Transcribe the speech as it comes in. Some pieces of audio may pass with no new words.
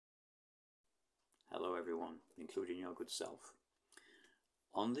everyone, including your good self.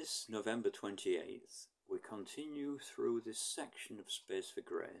 On this November 28th, we continue through this section of Space for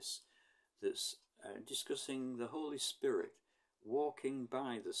Grace that's discussing the Holy Spirit, walking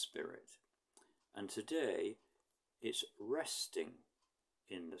by the Spirit. And today, it's resting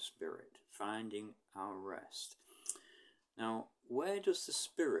in the Spirit, finding our rest. Now, where does the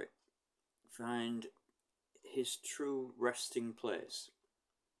Spirit find his true resting place?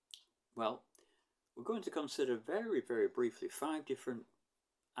 Well, we're going to consider very, very briefly 5 different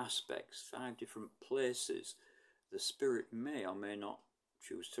aspects, 5 different places the Spirit may or may not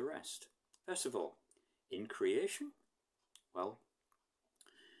choose to rest. First of all, in creation? Well,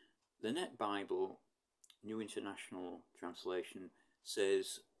 the Net Bible, New International Translation,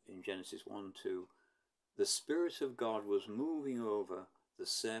 says in Genesis 1:2, the Spirit of God was moving over the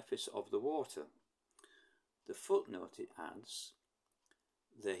surface of the water. The footnote it adds,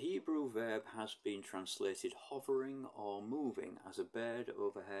 the Hebrew verb has been translated hovering or moving as a bird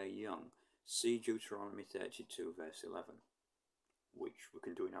over her young. See Deuteronomy 32 verse 11, which we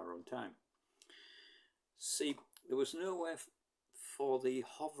can do in our own time. See, there was nowhere for the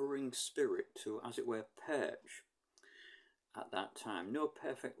hovering spirit to, as it were, perch at that time. No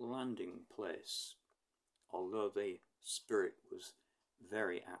perfect landing place, although the Spirit was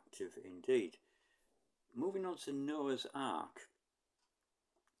very active indeed. Moving on to Noah's Ark,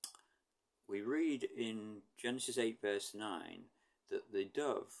 we read in Genesis 8 verse 9 that the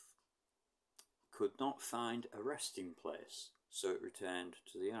dove could not find a resting place, so it returned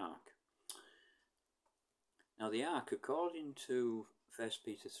to the ark. Now the ark, according to 1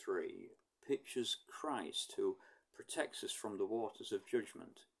 Peter 3, pictures Christ, who protects us from the waters of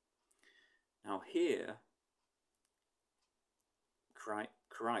judgment. Now here,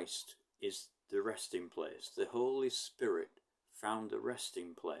 Christ is the resting place. The Holy Spirit found the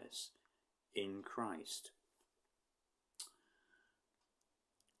resting place in Christ.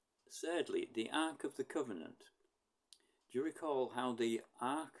 Thirdly, the Ark of the Covenant. Do you recall how the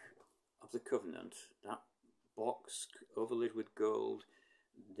Ark of the Covenant, that box overlaid with gold,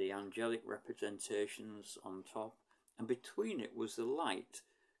 the angelic representations on top, and between it was the light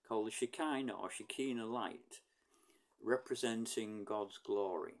called the Shekinah or Shekinah light, representing God's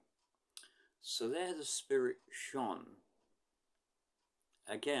glory. So there the Spirit shone.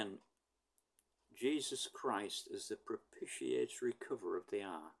 Again, Jesus Christ is the propitiatory cover of the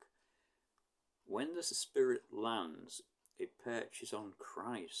ark. When the Spirit lands, it perches on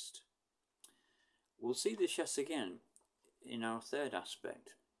Christ. We'll see this yet again in our third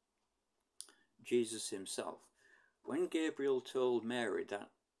aspect, Jesus himself. When Gabriel told Mary that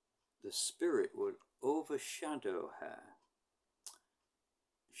the Spirit would overshadow her,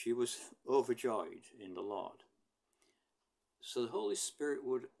 she was overjoyed in the Lord. So the Holy Spirit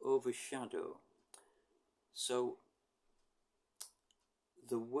would overshadow. So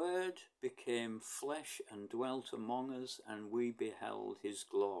the Word became flesh and dwelt among us, and we beheld his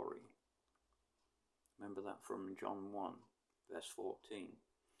glory. Remember that from John 1, verse 14.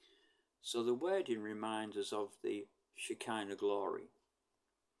 So the wording reminds us of the Shekinah glory,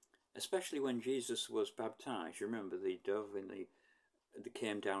 especially when Jesus was baptized. You remember the dove that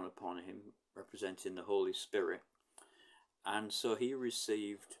came down upon him, representing the Holy Spirit, and so he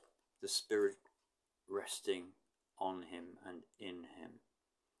received the Spirit resting on him and in him.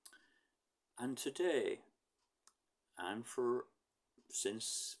 And today, and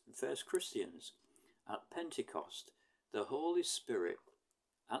since first Christians, at Pentecost, the Holy Spirit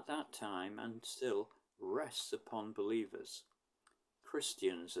at that time and still rests upon believers.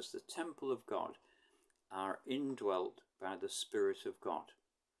 Christians, as the temple of God, are indwelt by the Spirit of God.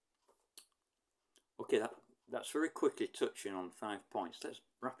 Okay, that's very quickly touching on 5 points. Let's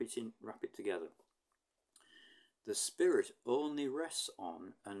wrap it together. The Spirit only rests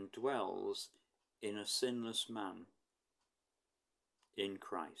on and dwells in a sinless man in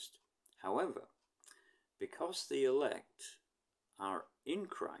Christ. However, because the elect are in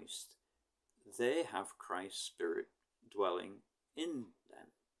Christ, they have Christ's Spirit dwelling in them.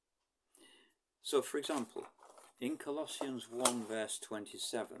 So, for example, in Colossians 1 verse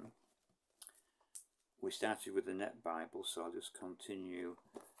 27, we started with the Net Bible, so I'll just continue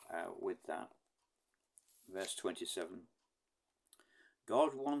with that. Verse 27.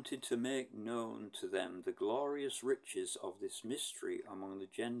 God wanted to make known to them the glorious riches of this mystery among the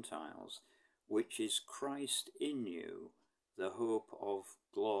Gentiles, which is Christ in you, the hope of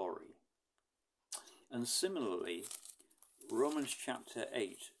glory. And similarly, Romans chapter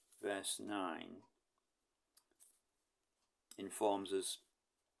 8, verse 9, informs us,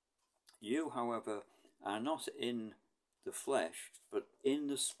 you, however, are not in the flesh, but in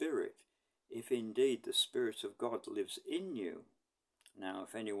the Spirit, if indeed the Spirit of God lives in you. Now,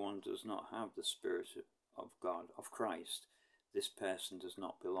 if anyone does not have the Spirit of God, of Christ, this person does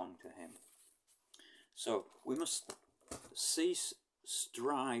not belong to him. So we must cease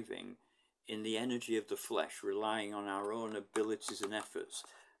striving in the energy of the flesh, relying on our own abilities and efforts,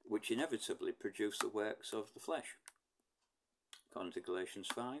 which inevitably produce the works of the flesh, according to Galatians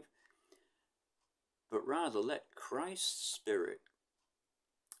 5. But rather let Christ's Spirit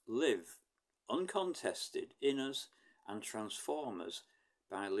live uncontested in us and transform us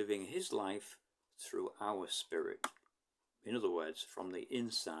by living his life through our spirit. In other words, from the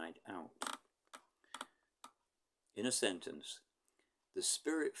inside out. In a sentence, the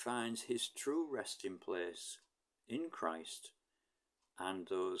Spirit finds his true resting place in Christ and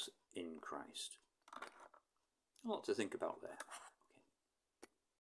those in Christ. A lot to think about there.